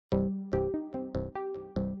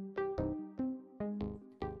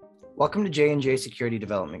Welcome to J&J Security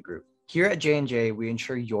Development Group. Here at J&J, we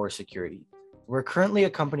ensure your security. We're currently a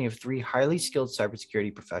company of 3 highly skilled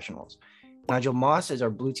cybersecurity professionals. Nigel Moss is our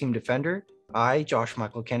blue team defender. I, Josh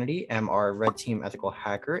Michael Kennedy, am our red team ethical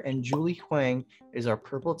hacker, and Julie Huang is our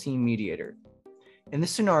purple team mediator. In this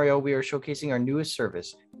scenario, we are showcasing our newest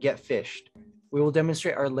service, Get Phished. We will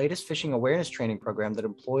demonstrate our latest phishing awareness training program that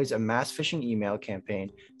employs a mass phishing email campaign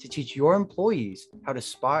to teach your employees how to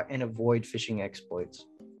spot and avoid phishing exploits.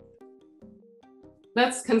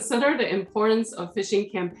 Let's consider the importance of phishing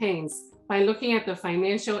campaigns by looking at the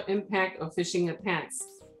financial impact of phishing attacks.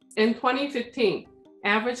 In 2015,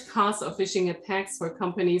 average cost of phishing attacks for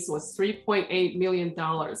companies was $3.8 million.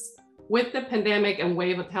 With the pandemic and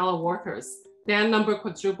wave of teleworkers, that number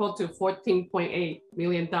quadrupled to $14.8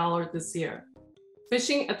 million this year.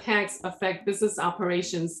 Phishing attacks affect business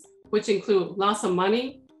operations, which include loss of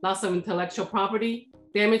money, loss of intellectual property,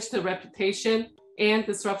 damage to reputation, and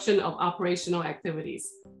disruption of operational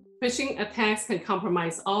activities. Phishing attacks can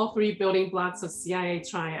compromise all 3 building blocks of CIA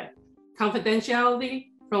triad: confidentiality,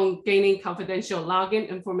 from gaining confidential login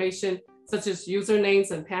information such as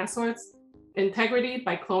usernames and passwords; integrity,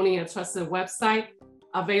 by cloning a trusted website;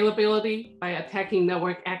 availability, by attacking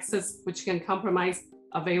network access, which can compromise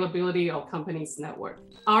availability of company's network.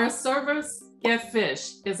 Our service, Get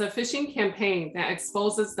Phished, is a phishing campaign that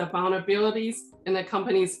exposes the vulnerabilities in the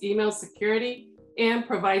company's email security and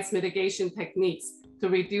provides mitigation techniques to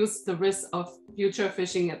reduce the risk of future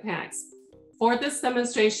phishing attacks. For this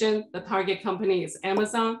demonstration, the target company is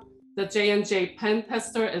Amazon, the J&J pen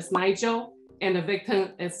tester is Nigel, and the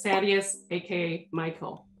victim is Thaddeus, aka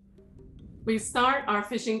Michael. We start our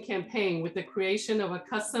phishing campaign with the creation of a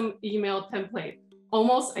custom email template,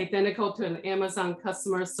 almost identical to an Amazon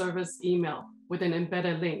customer service email with an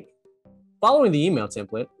embedded link. Following the email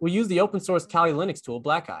template, we use the open source Kali Linux tool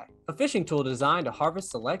BlackEye, a phishing tool designed to harvest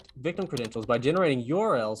select victim credentials by generating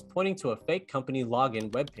URLs pointing to a fake company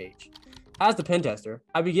login web page. As the pen tester,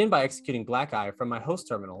 I begin by executing BlackEye from my host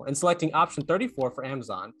terminal and selecting option 34 for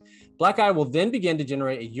Amazon. BlackEye will then begin to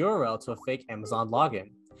generate a URL to a fake Amazon login.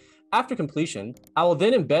 After completion, I will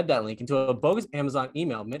then embed that link into a bogus Amazon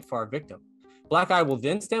email meant for our victim. BlackEye will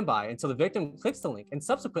then stand by until the victim clicks the link and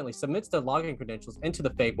subsequently submits their login credentials into the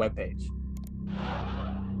fake webpage.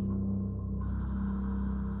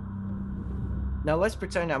 Now let's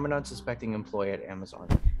pretend I'm an unsuspecting employee at Amazon.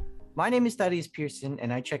 My name is Thaddeus Pearson,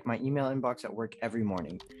 and I check my email inbox at work every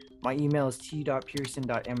morning. My email is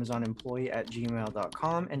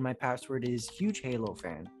t.pearson.amazonemployee@gmail.com, and my password is huge Halo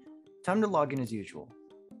fan. Time to log in as usual.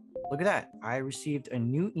 Look at that. I received a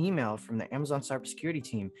new email from the Amazon cybersecurity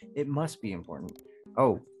team. It must be important.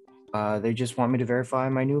 Oh, they just want me to verify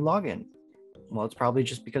my new login. Well, it's probably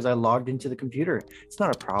just because I logged into the computer. It's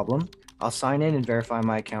not a problem. I'll sign in and verify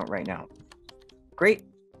my account right now. Great.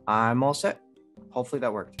 I'm all set. Hopefully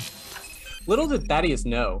that worked. Little did Thaddeus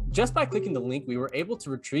know, just by clicking the link, we were able to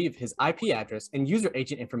retrieve his IP address and user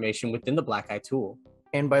agent information within the BlackEye tool.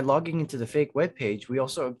 And by logging into the fake webpage, we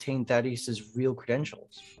also obtained Thaddeus's real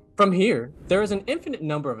credentials. From here, there is an infinite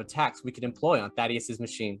number of attacks we could employ on Thaddeus's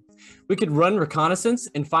machine. We could run reconnaissance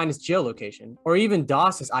and find his geolocation, or even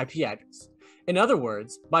DOS his IP address. In other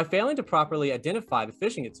words, by failing to properly identify the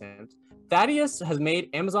phishing attempt, Thaddeus has made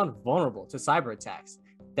Amazon vulnerable to cyber attacks.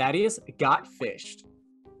 Thaddeus got phished.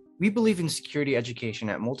 We believe in security education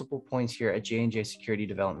at multiple points here at J&J Security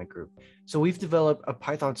Development Group. So we've developed a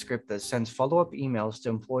Python script that sends follow-up emails to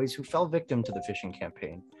employees who fell victim to the phishing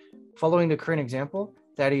campaign. Following the current example,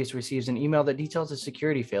 Thaddeus receives an email that details a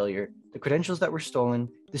security failure, the credentials that were stolen,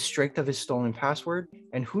 the strength of his stolen password,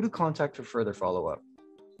 and who to contact for further follow-up.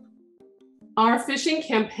 Our phishing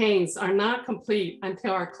campaigns are not complete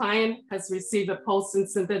until our client has received a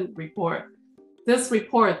post-incident report. This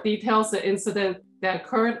report details the incident that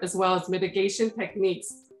occurred as well as mitigation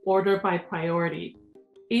techniques ordered by priority.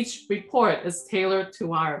 Each report is tailored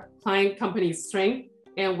to our client company's strength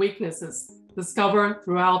and weaknesses discovered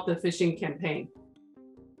throughout the phishing campaign.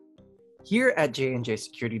 Here at J&J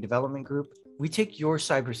Security Development Group, we take your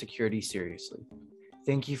cybersecurity seriously.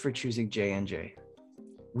 Thank you for choosing J&J.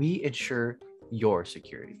 We ensure your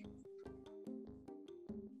security.